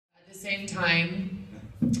same time,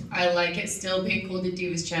 I like it still being called the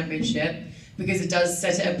Divas Championship because it does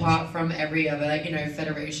set it apart from every other, you know,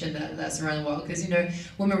 federation that's around the world. Because, you know,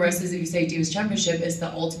 women wrestlers, if you say Divas Championship, it's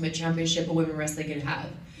the ultimate championship a women wrestler can have.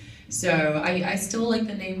 So I still like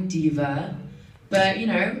the name Diva, but, you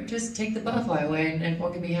know, just take the butterfly away and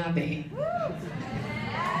everyone can be happy.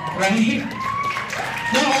 Right?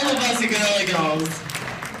 Not all of us are girly girls.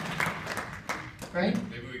 Right?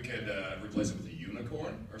 Maybe we could replace it with a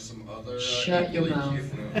unicorn or some other... Shut your mouth.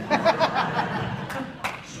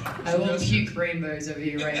 I will puke rainbows over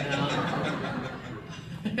you right now.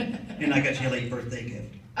 And I got you a late birthday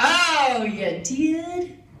gift. Oh, you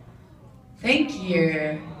did? Thank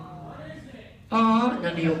you. Aw,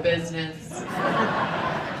 none of your business.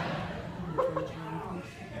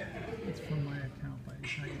 It's from my account, but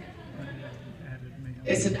added me.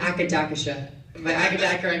 It's an Akadakasha. By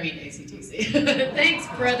Akadaka, I mean ACTC. Thanks,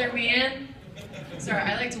 brother man. Sorry,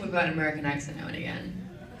 I like to whip out an American accent now and again.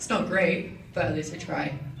 It's not great, but at least I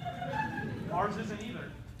try. Ours isn't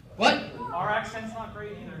either. What? Our accent's not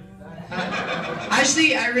great either.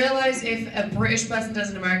 Actually, I realize if a British person does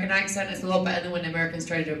an American accent, it's a lot better than when Americans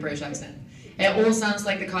try to do a British accent. It all sounds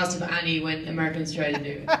like the cast of Annie when Americans try to do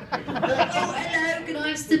it. They're like, oh, hello, can I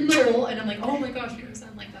have some more? And I'm like, oh my gosh, you don't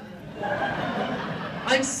sound like that.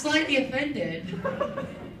 I'm slightly offended.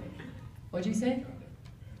 What'd you say?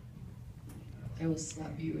 I will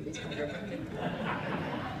slap you with this microphone.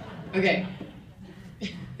 Okay.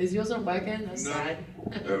 Is yours not working? That's sad.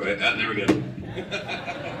 There we go.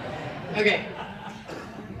 Okay.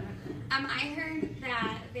 I heard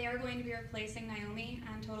that they are going to be replacing Naomi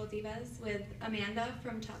on Total Divas with Amanda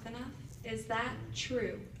from Tough Enough. Is that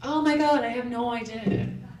true? Oh my god, I have no idea.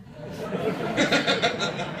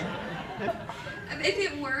 If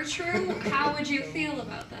it were true, how would you feel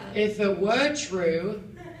about that? If it were true,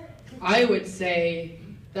 I would say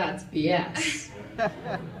that's BS.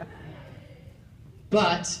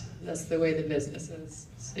 But that's the way the business is,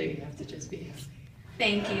 so you have to just be happy.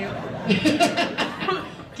 Thank you.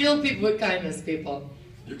 Kill people with kindness, people.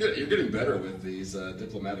 You're getting better with these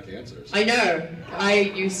diplomatic answers. I know. I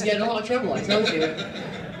used to get in a lot of trouble, I told you.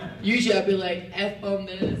 Usually I'd be like, F on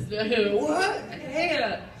this. What?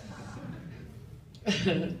 Yeah.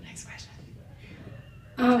 Next question.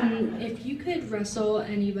 If you could wrestle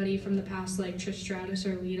anybody from the past, like Trish Stratus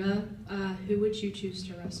or Lita, who would you choose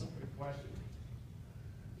to wrestle?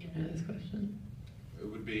 You know this question? It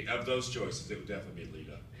would be, of those choices, it would definitely be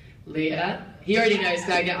Lita. Lita. He already knows because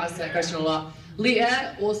I get asked that question a lot.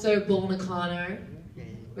 Lita, also Bull Nakano,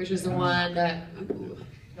 which was the one that...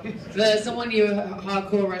 For someone you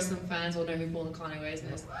hardcore wrestling fans will know who Bull Nakano is,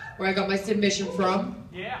 where I got my submission from.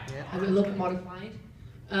 Yeah. A little bit modified.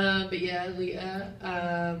 But yeah,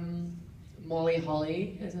 Lita. Molly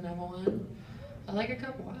Holly is another one. I like a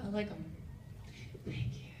couple. I like them.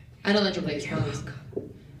 Thank you. And Electra Blaze.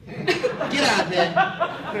 Get out there.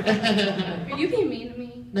 Are you being mean to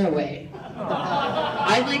me? No way.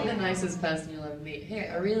 I'm like the nicest person you'll ever meet. Hey,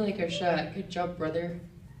 I really like your shirt. Good job, brother.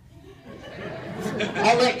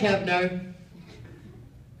 I'll let Kev know.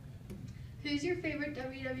 Who's your favorite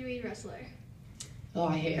WWE wrestler? Oh,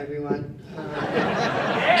 I hate everyone. No,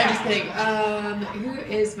 just kidding. Who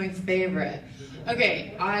is my favorite?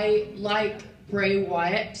 Okay, I like Bray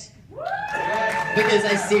Wyatt because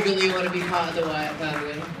I secretly want to be part of the Wyatt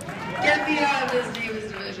family. Get me out of this name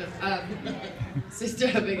is delicious. Sister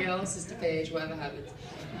Abigail, Sister Paige, whatever happens.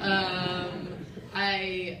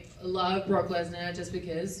 I love Brock Lesnar just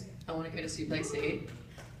because I want to go to Suplex City.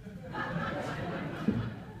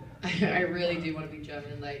 I really do want to be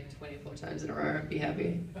German like 24 times in a row and be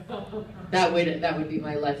happy. That would be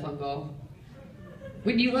my lifelong goal.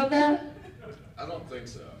 Wouldn't you love that? I don't think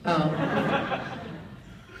so. Oh.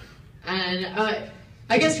 And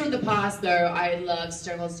I guess from the past though, I love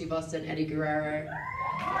Stone Cold Steve Austin, Eddie Guerrero.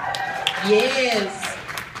 Yes.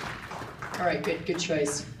 All right, good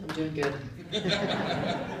choice. I'm doing good.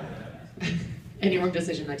 Any wrong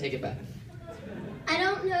decision, I take it back. I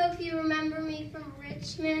don't know if you remember me from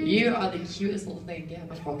Richmond. You are the cutest little thing. Get out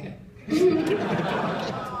of my pocket.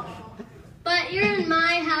 But you're in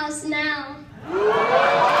my house now.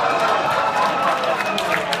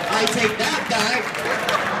 I take that back.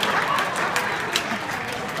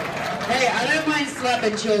 Hey, I don't mind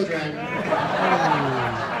slapping children.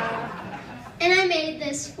 And I made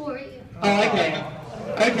this for you. Oh, okay.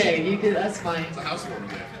 Okay, you can, that's fine. It's a housewarming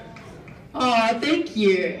gift. Oh, thank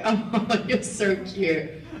you. Oh, you're so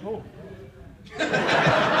cute.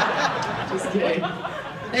 Just kidding.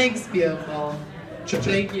 Thanks, beautiful.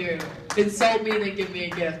 Thank you. Insult me, then give me a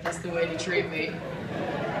gift. That's the way to treat me.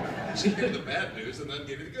 She gave you the bad news and then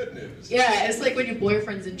gave you the good news. Yeah, it's like when your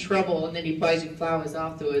boyfriend's in trouble and then he buys you flowers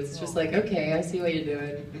afterwards. It's just like, okay, I see what you're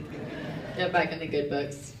doing. Get back in the good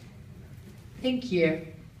books. Thank you.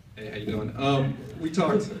 Hey, how you doing? We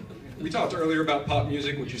talked earlier about pop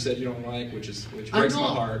music, which you said you don't like, which breaks my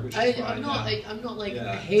heart. Which is fine, I'm not like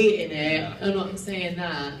Yeah. hating it. Yeah. I'm not saying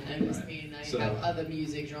that. I just Right. mean I So- have other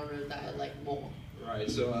music genres that I like more. Right.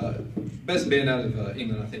 So, best band out of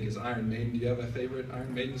England, I think, is Iron Maiden. Do you have a favorite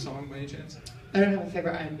Iron Maiden song by any chance? I don't have a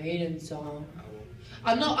favorite Iron Maiden song.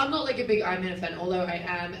 I'm not like a big Iron Maiden fan, although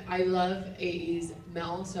I love 80s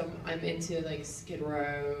metal, so I'm into like Skid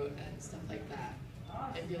Row and stuff like that.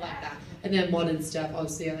 If you like that. And then modern stuff,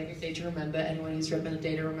 obviously I like A Day to Remember. Anyone who's repping A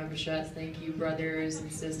Day to Remember shirts, thank you, brothers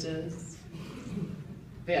and sisters.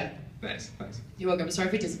 But yeah. Nice, thanks. You're welcome. Sorry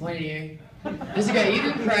for disappointing you. It's okay, you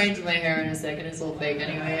can pry into my hair in a second, it's all fake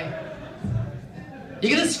anyway.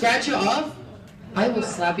 You're gonna scratch it off? I will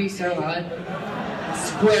slap you so hard.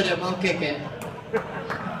 Squirt him, I'll kick it.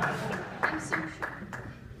 I'm so sure.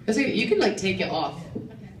 It's okay, you can like take it off.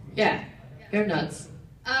 Yeah, you're nuts.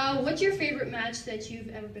 What's your favorite match that you've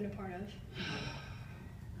ever been a part of?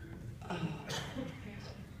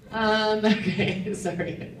 Okay,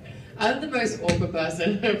 sorry. I'm the most awkward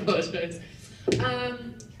person, I apologize.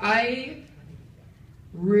 I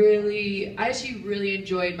actually really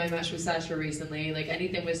enjoyed my match with Sasha recently. Like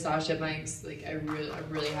anything with Sasha Banks, like I'm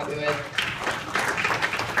really happy with.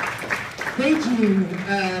 Thank you.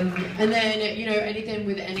 And then, you know, anything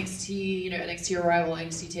with NXT, you know, NXT Arrival,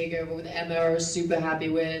 NXT Takeover with Emma, I was super happy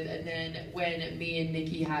with. And then when me and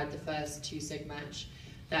Nikki had the first 2-sig match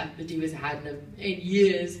that the Divas had in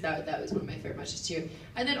years, that was one of my favorite matches too.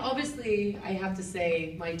 And then obviously, I have to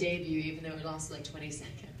say my debut, even though it lasted like 20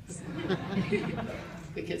 seconds.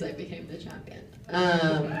 Because I became the champion.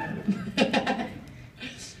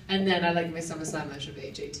 And then I like my SummerSlam match with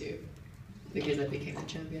AJ too. Because I became the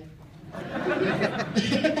champion. How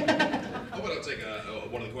about I'll take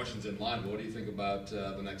one of the questions in line. What do you think about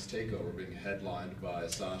the next takeover being headlined by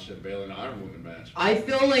Sasha and Bayley in an Iron Woman match? I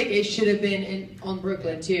feel like it should have been on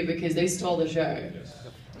Brooklyn too because they stole the show. Yes.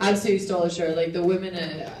 Absolutely stole the show. Like the women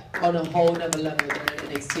are on a whole nother level than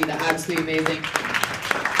NXT. They're absolutely amazing.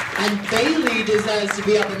 And Bayley deserves to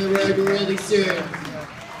be up on the road really soon.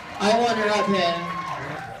 I want her up here.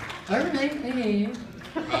 Alright, hey.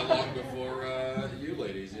 How long before you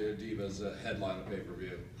ladies, your Divas, headline a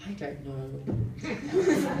pay-per-view? I don't know.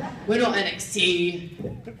 We're not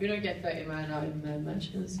NXT. We don't get 30-man Iron Man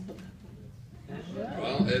matches.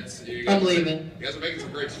 Well, you I'm guys, leaving. You guys are making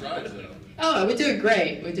some great strides, though. Oh, we're doing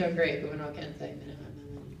great. We're doing great, but we're not getting 30-minute Iron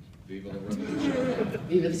Man. Viva the Revolution.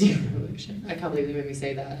 Viva the Revolution. I can't believe they made me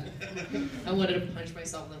say that. I wanted to punch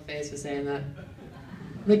myself in the face for saying that.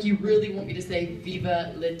 Like, you really want me to say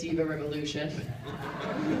Viva la Diva Revolution?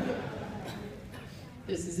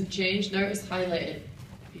 This isn't changed. No, it's highlighted.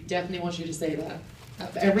 He definitely wants you to say that.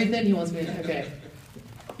 Everything he wants me to. Okay.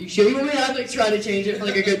 You sure you want me to have, like, try to change it for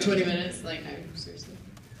like a good 20 minutes? Like, no, seriously.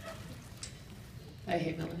 I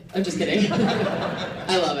hate my life. I'm just kidding.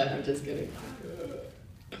 I love it. I'm just kidding.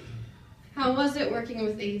 How was it working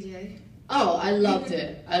with AJ? Oh, I loved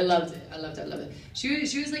it. I loved it. I loved it. I loved it. She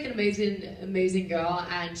was like an amazing girl,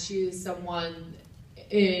 and she is someone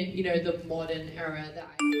in, you know, the modern era that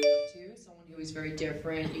I look up to. Someone who was very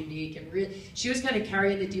different, unique, and real. She was kind of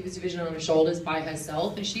carrying the Divas division on her shoulders by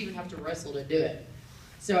herself, and she didn't even have to wrestle to do it.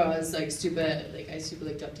 So I was like I super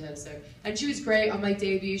looked up to her. So, and she was great on my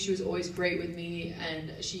debut. She was always great with me,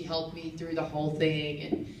 and she helped me through the whole thing.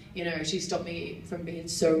 And you know, she stopped me from being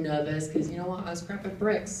so nervous because you know what, I was crapping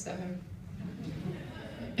bricks. So.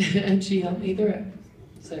 And she helped me through it.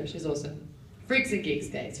 So she's awesome. Freaks and geeks,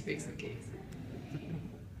 guys. Freaks and geeks.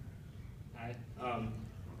 Hi.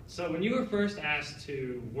 So when you were first asked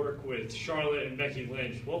to work with Charlotte and Becky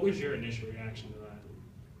Lynch, what was your initial reaction to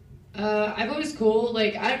that? I've always cool.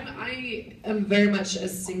 Like I am very much a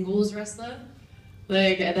singles wrestler.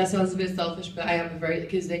 Like that sounds a bit selfish, but I am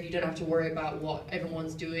because then you don't have to worry about what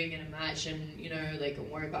everyone's doing in a match, and you know, like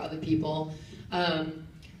worry about other people.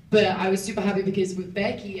 But I was super happy because with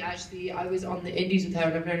Becky, actually, I was on the indies with her,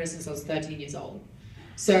 and I've known her since I was 13 years old.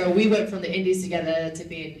 So we went from the indies together to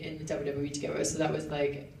being in the WWE together, so that was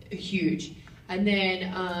like huge. And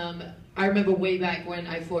then I remember way back when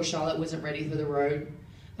I thought Charlotte wasn't ready for the road.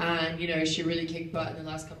 And you know, she really kicked butt in the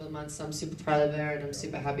last couple of months, so I'm super proud of her, and I'm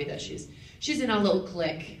super happy that she's in our little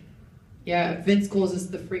clique. Yeah, Vince calls us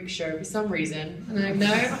the freak show for some reason. And I'm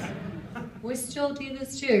no, we still do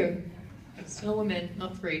this too. Still women,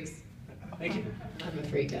 not freaks. Thank you. I'm a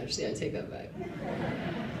freak, actually. I take that back.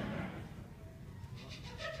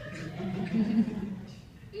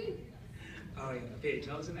 Oh yeah, Paige.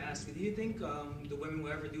 I was gonna ask you. Do you think the women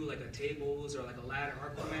will ever do like a tables or like a ladder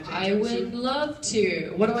hardcore match? I would love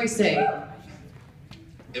to. What do I say?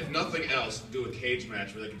 If nothing else, do a cage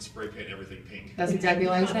match where they can spray paint everything pink. That's exactly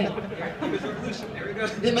what I said. There we go.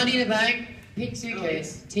 The Money in the Bank, pink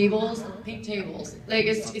suitcase, tables, pink tables. Like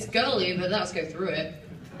it's girly, but let's go through it.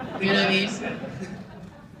 You know what I mean?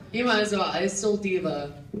 You might as well. It's still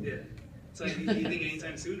diva. Yeah. So you think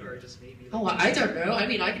anytime soon, or just maybe? Oh, I don't know. I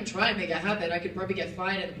mean, I can try and make it happen. I could probably get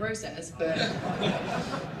fired in the process, but.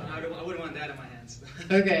 I wouldn't want that in my hands.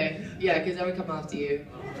 Okay. Yeah, because I would come after you.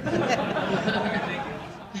 Thank you.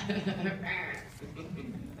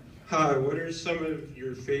 Hi, what are some of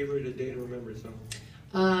your favorite A Day to Remember songs?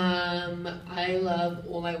 I love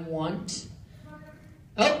All I Want.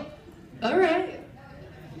 Oh, all right.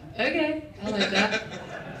 Okay, I like that.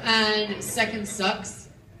 And Second Sucks.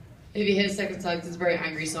 If you hear Second Sucks, it's a very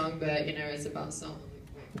angry song, but you know, it's about song.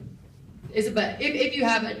 It's about, if you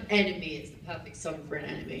have an enemy, it's the perfect song for an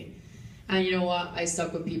enemy. And you know what? I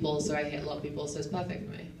suck with people, so I hate a lot of people, so it's perfect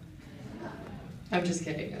for me. I'm just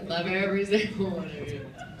kidding. I love every single one of you.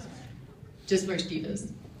 Just most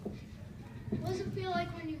divas. What does it feel like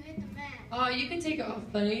when you hit the mat? Oh, you can take it off,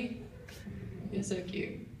 buddy. You're so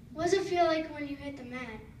cute. What does it feel like when you hit the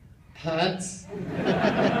mat? Hurts.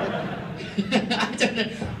 I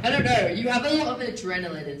don't know. You have a lot of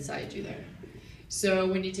adrenaline inside you, though. So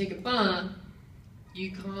when you take a bump,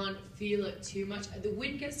 you can't feel it too much. The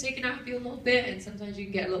wind gets taken out of you a little bit, and sometimes you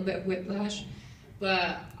can get a little bit of whiplash.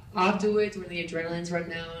 But afterwards, when the adrenaline's run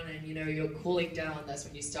down and you know you're cooling down, that's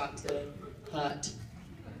when you start to hurt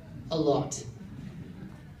a lot.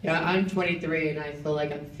 Yeah, I'm 23 and I feel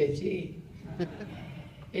like I'm 50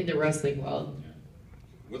 in the wrestling world.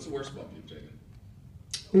 What's the worst bump you've taken?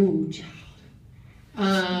 Ooh, child.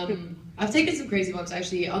 I've taken some crazy bumps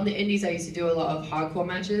actually. On the indies, I used to do a lot of hardcore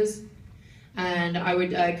matches, and I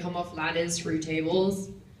would come off ladders through tables.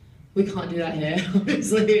 We can't do that here,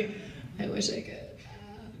 obviously. I wish I could.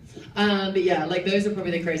 But yeah, like those are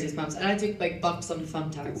probably the craziest bumps. And I took like bumps on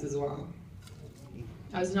thumbtacks as well.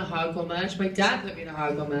 I was in a hardcore match. My dad put me in a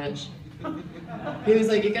hardcore match. He was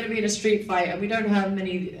like, "You're going to be in a street fight, and we don't have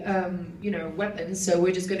many, weapons, so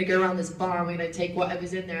we're just going to go around this bar and we're going to take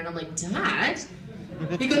whatever's in there." And I'm like, "Dad?"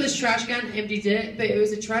 He got this trash can, emptied it, but it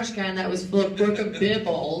was a trash can that was full of broken beer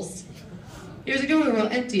bottles. He was like, "Oh, well,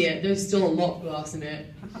 empty it." There's still a lot of glass in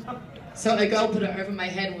it. So a girl put it over my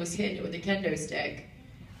head and was hitting it with a kendo stick.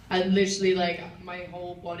 And literally, like, my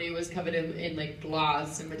whole body was covered in like,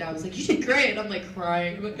 glass. And my dad was like, "You did great." And I'm, like,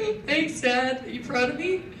 crying. I'm like, "Thanks, Dad. Are you proud of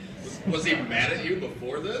me?" Was he mad at you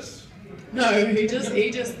before this? No, he just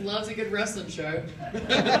loves a good wrestling show.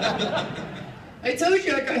 I told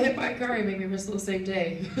you I got hit by a car and made me wrestle the same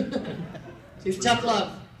day. It's tough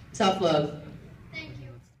love. Tough love. Thank you.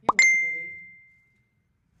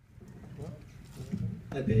 You're welcome,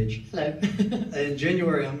 buddy. Hi, Paige. Hello. In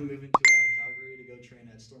January, I'm moving to Calgary to go train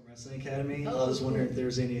at Storm Wrestling Academy. I was wondering if there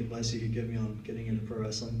was any advice you could give me on getting into pro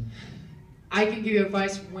wrestling. I can give you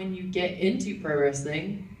advice when you get into pro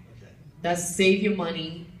wrestling. Okay. That's save your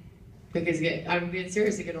money. Because I'm being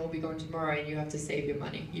serious, it can all be gone tomorrow and you have to save your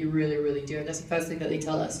money. You really, really do. And that's the first thing that they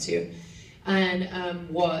tell us too. And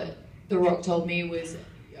what The Rock told me was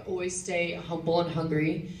always stay humble and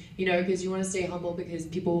hungry. You know, because you want to stay humble because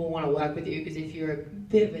people will want to work with you. Because if you're a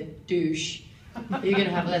bit of a douche, you're going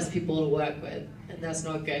to have less people to work with. And that's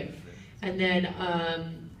not good. And then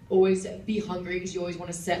always be hungry because you always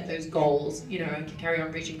want to set those goals, you know, and carry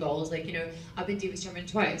on reaching goals. Like, you know, I've been Divas Champion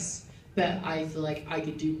twice. But I feel like I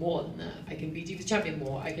could do more than that. I can be Divas Champion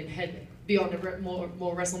more. I can be on more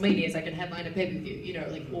WrestleManias. I can headline a pay-per-view. You know,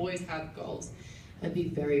 like always have goals. And be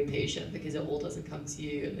very patient because it all doesn't come to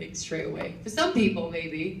you like straight away. For some people,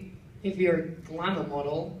 maybe, if you're a glamour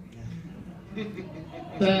model.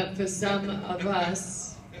 But for some of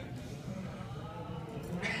us,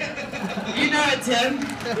 you know it, Tim.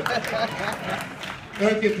 Or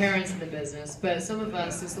if your parents in the business. But some of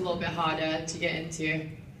us, it's a little bit harder to get into.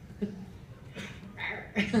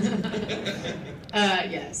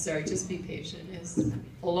 Yeah, so just be patient. It's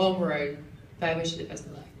a long road, but I wish you the best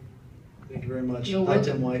of luck. Thank you very much. You're Hi,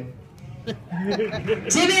 welcome. Tim White.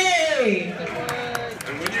 Timmy!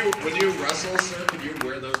 And when you wrestle, sir, can you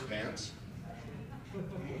wear those pants?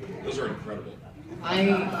 Those are incredible. I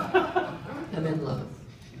am in love.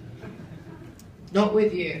 Not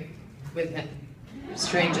with you, with him.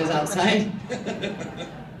 Strangers outside.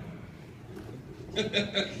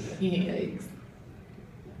 Yikes.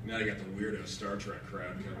 Now you got the weirdo Star Trek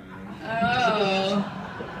crowd coming in. Oh.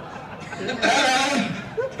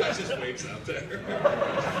 That just waves out there.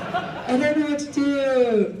 I don't know what to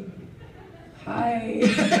do. Hi.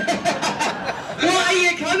 Well, are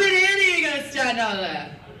you coming in or are you going to stand out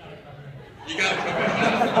there? You gotta come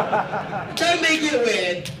in. Don't make it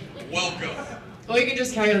weird. Welcome. Or you can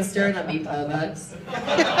just carry on staring at me, perverts.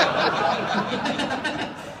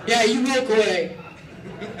 Yeah, you walk away.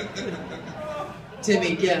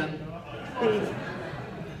 Timmy, get him.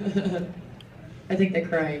 I think they're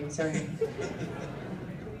crying, sorry.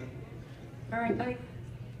 Alright, bye.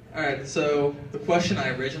 Alright, so the question I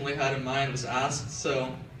originally had in mind was asked, so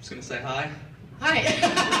I'm just gonna say hi. Hi.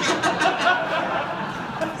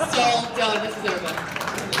 So done, this is over.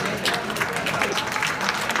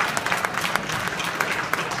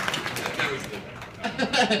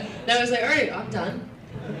 That was like, alright, I'm done.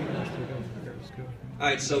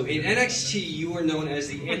 Alright, so in NXT, you are known as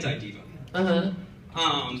the anti-diva. Uh-huh.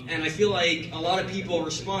 And I feel like a lot of people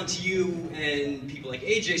respond to you and people like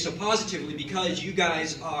AJ so positively because you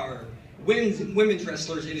guys are women's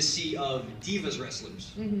wrestlers in a sea of divas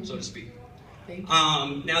wrestlers, so to speak.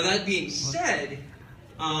 Now that being said,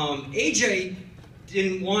 AJ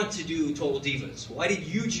didn't want to do Total Divas. Why did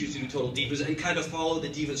you choose to do Total Divas and kind of follow the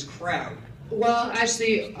Divas crowd? Well,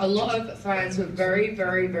 actually, a lot of fans were very,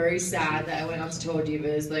 very, very sad that I went on to Total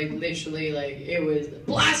Divas. Like, literally, like, it was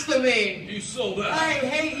blasphemy! You sold out! I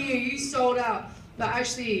hate you, you sold out! But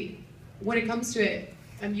actually, when it comes to it,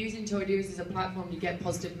 I'm using Total Divas as a platform to get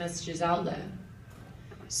positive messages out there.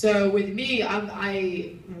 So with me,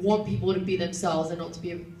 I want people to be themselves and not to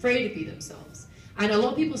be afraid to be themselves. And a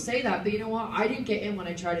lot of people say that, but you know what? I didn't get in when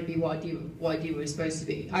I tried to be what a diva was supposed to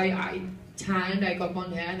be. I tanned, I got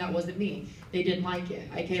blonde hair, and that wasn't me. They didn't like it.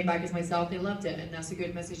 I came back as myself, they loved it, and that's a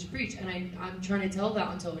good message to preach. And I'm trying to tell that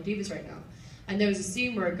on Total Divas right now. And there was a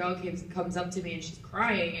scene where a girl comes up to me and she's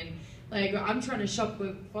crying, and like, I'm trying to shop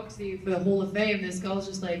with Foxy for the Hall of Fame. This girl's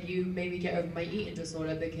just like, you made me get over my eating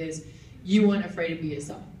disorder because you weren't afraid to be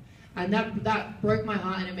yourself. And that broke my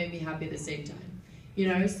heart and it made me happy at the same time. You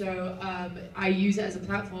know, so I use it as a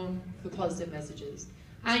platform for positive messages.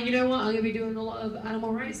 And you know what, I'm going to be doing a lot of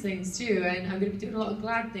animal rights things too, and I'm going to be doing a lot of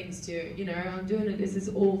glad things too. You know, I'm doing it, this is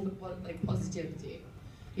all for like positivity.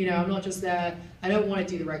 You know, I'm not just there, I don't want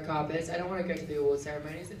to do the red carpets, I don't want to go to the award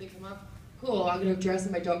ceremonies. If they come up, cool, I'm going to dress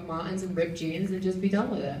in my Doc Martens and ripped jeans and just be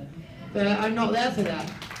done with it. But I'm not there for that.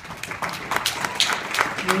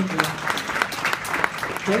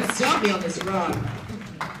 Don't stop me on this rock.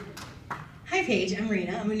 Hi Paige, I'm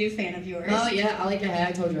Rena. I'm a new fan of yours. Oh yeah, I like your hair,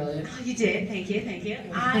 I told you earlier. Oh, you did, thank you, thank you.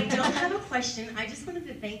 I don't have a question, I just wanted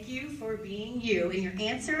to thank you for being you, and your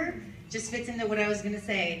answer just fits into what I was going to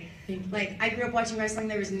say. Like, I grew up watching wrestling,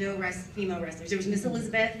 there was no female wrestlers. There was Miss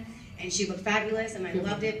Elizabeth, and she looked fabulous, and I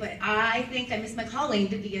loved it, but I think I missed my calling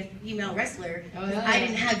to be a female wrestler. Oh, yeah. I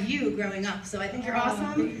didn't have you growing up, so I think you're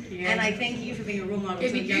awesome, and I thank you for being a role model to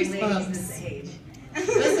young ladies this age. That's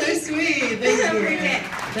so sweet. Thank you.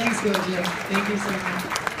 Thanks, Georgia. Thank you so much.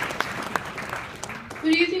 Who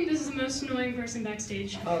do you think is the most annoying person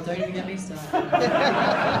backstage? Oh, don't even get me started.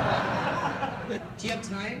 Do you have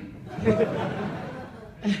time?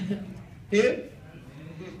 Who?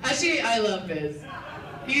 Actually, I love Biz.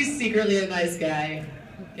 He's secretly a nice guy.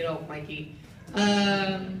 Good old Mikey.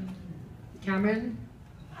 Cameron?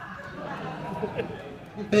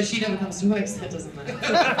 But she never comes to work, so that doesn't matter.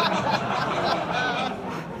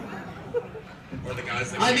 Or the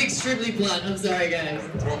guys that I'm extremely blunt, I'm sorry guys.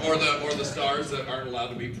 Or the stars that aren't allowed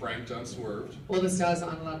to be pranked on Swerved. Or the stars that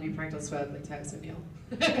aren't allowed to be pranked on Swerved like Tex O'Neill.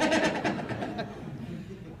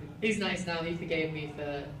 He's nice now, he forgave me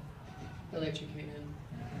for electrocuting him.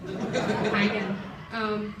 Hi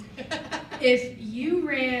again. If you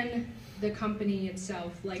ran the company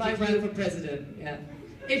itself, like if I ran for president, yeah.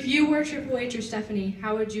 If you were Triple H or Stephanie,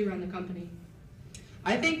 how would you run the company?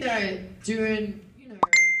 I think they're doing, you know,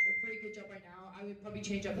 a pretty good job right now. I would probably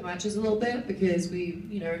change up the matches a little bit because we,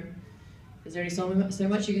 you know, there's only so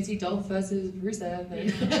much you can see Dolph versus Rusev,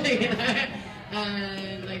 and, you know,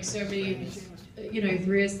 and like so many, you know,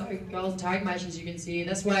 3 girls tag matches you can see.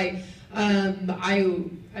 That's why I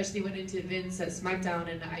actually went into Vince at SmackDown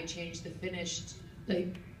and I changed the finish,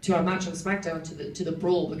 like, to our match on SmackDown to the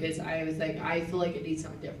brawl because I was like, I feel like it needs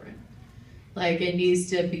something different. Like, it needs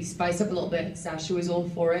to be spiced up a little bit, and Sasha was all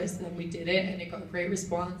for it, so then we did it, and it got a great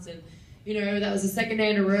response, and, you know, that was the second day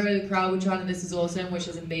in a row, the crowd were chanting, "This is awesome," which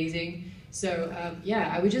is amazing. So,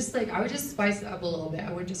 yeah, I would just spice it up a little bit. I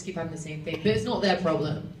wouldn't just keep having the same thing, but it's not their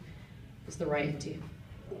problem. It's the right team.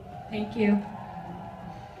 Thank you.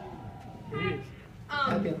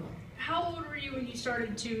 How old were you when you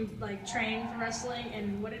started to like train for wrestling,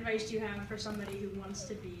 and what advice do you have for somebody who wants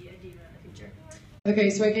to be a diva in the future? Okay,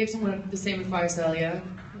 so I gave someone the same advice earlier.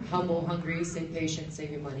 Humble, hungry, stay patient, save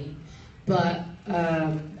your money. But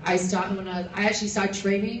I actually started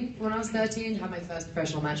training when I was 13. Had my first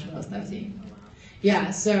professional match when I was 13.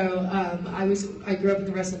 Yeah, so I grew up in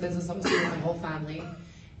the wrestling business. I was with my whole family,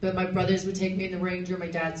 but my brothers would take me in the ring during my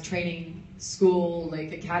dad's training school,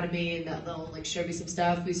 like academy, and they'll like show me some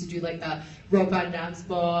stuff. We used to do like that rock band dance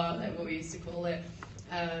bar, like what we used to call it.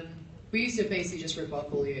 We used to basically just rip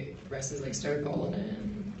off all the wrestlers like Stone Cold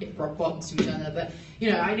and get rock bottoms to each other. But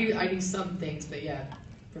you know, I knew some things. But yeah,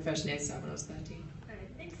 professionally I started when I was 13.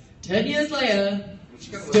 10 years later,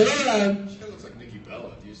 still around. She kind of looks like Nikki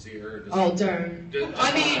Bella. Do you see her? Just, Oh, don't.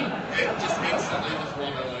 I mean, just instantly just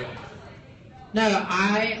want to like. No,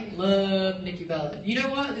 I love Nikki Bella. You know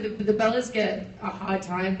what? The Bellas get a hard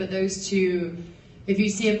time, but those two, if you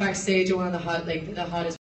see them backstage, are one of the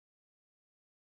hardest